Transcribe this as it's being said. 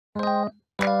Woo!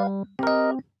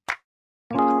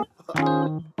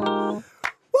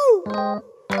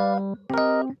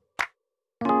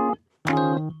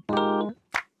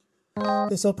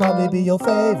 This'll probably be your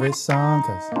favorite song,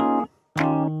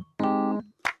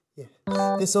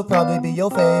 this'll probably be your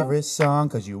favorite song,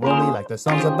 cause you only like the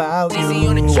songs about you.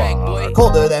 Are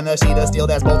colder than a sheet of steel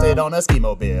that's bolted on a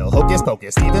ski-mobile. Hocus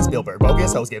pocus, Steven Spielberg,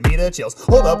 bogus hoes give me the chills.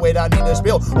 Hold up, wait, I need to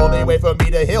spiel. Only way for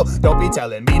me to heal. Don't be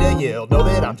telling me to yield. Know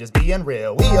that I'm just being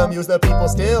real. We amuse the people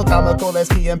still, comical as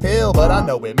Key and Peele. But I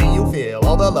know with me you feel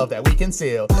all the love that we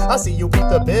conceal. I see you peep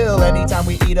the bill anytime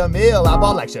we eat a meal. I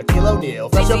ball like Shaquille O'Neal,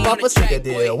 fresh up off a sneaker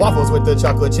deal. Waffles with the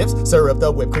chocolate chips, syrup,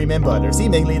 the whipped cream and butter.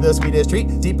 Seemingly the sweetest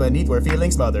treat, deep beneath we're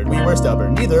feeling smothered. We were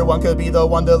stubborn, neither one could be the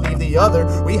one to leave the other.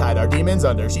 We hide our demons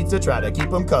under sheets to try to keep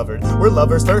them covered. We're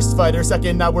lovers first, fighters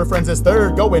second, now we're friends as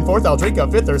third. Going fourth, I'll drink a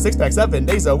fifth or six pack 7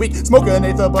 days a week. Smoke an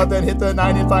eighth of, but then hit the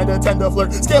 9 and find a 10 to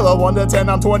flirt. Scale of 1 to 10,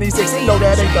 I'm 26, you know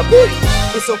that ain't the peak.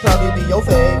 This'll probably be your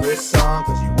favorite song,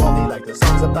 cause you only like the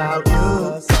songs about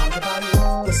you.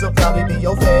 This'll probably be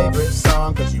your favorite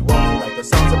song, cause you only like the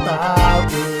songs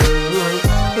about you.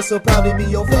 This'll probably be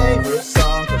your favorite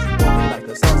song, cause you only like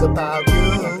the songs about you.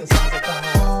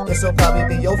 This'll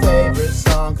probably be your favorite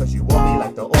song, cause you only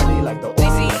like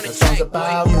the songs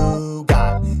about you.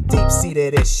 Got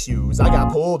deep-seated issues, I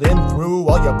got pulled in through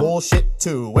all your bullshit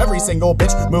too. Every single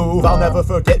bitch move I'll never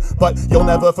forget, but you'll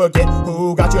never forget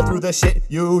who got you through the shit.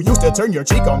 You used to turn your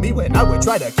cheek on me when I would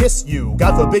try to kiss you.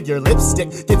 God forbid your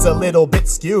lipstick gets a little bit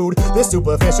skewed. This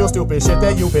superficial stupid shit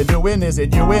that you've been doing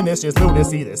isn't you, and it's just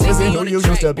lunacy. This isn't who you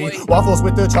used to be. Waffles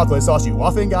with the chocolate sauce you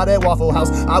often got at Waffle House.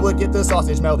 I would get the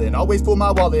sausage melted, always pull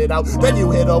my wallet out. Then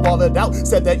you hit a wall of doubt,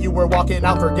 said that you were walking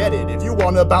out. Forget it, if you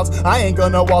wanna bounce, I ain't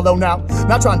gonna wallow now.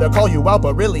 Not trying to call you out,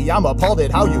 but really I'm appalled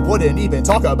at how you wouldn't even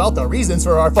talk about the reasons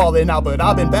for our falling out. But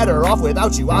I've been better off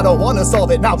without you, I don't wanna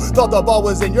solve it now. Thought the ball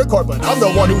was in your court, but I'm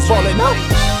the one who's falling out.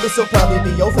 This'll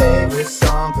probably be your favorite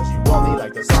song, cause you only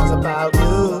like the songs about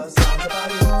you.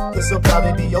 This'll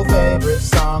probably be your favorite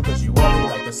song, cause you only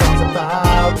like the songs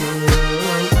about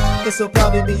you. This'll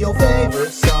probably be your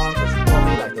favorite song, cause you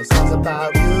only like the songs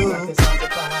about you.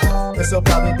 This'll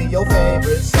probably be your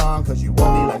favorite song, cause you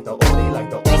only like the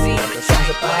songs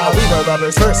about. We were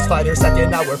lovers first, fighters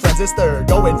second, now we're friends as third.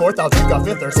 Going fourth, I'll drink a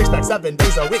fifth or 6 pack 7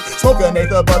 days a week. Smoke an eighth,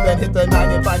 but then hit the 9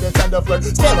 and find a 10 to flirt.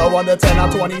 Scale of 1 to 10,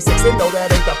 I'm 26 and know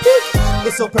that ain't the peak.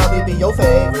 This'll probably be your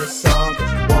favorite song,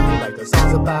 cause you only like the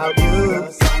songs about you.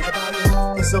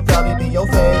 This'll probably be your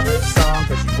favorite song,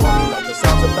 cause you only like the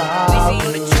songs about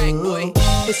you.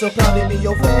 This'll probably be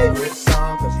your favorite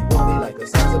song, cause you only like the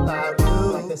songs about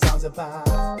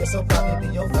you. This'll probably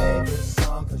be your favorite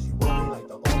song, cause you only like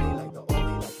the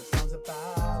songs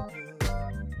about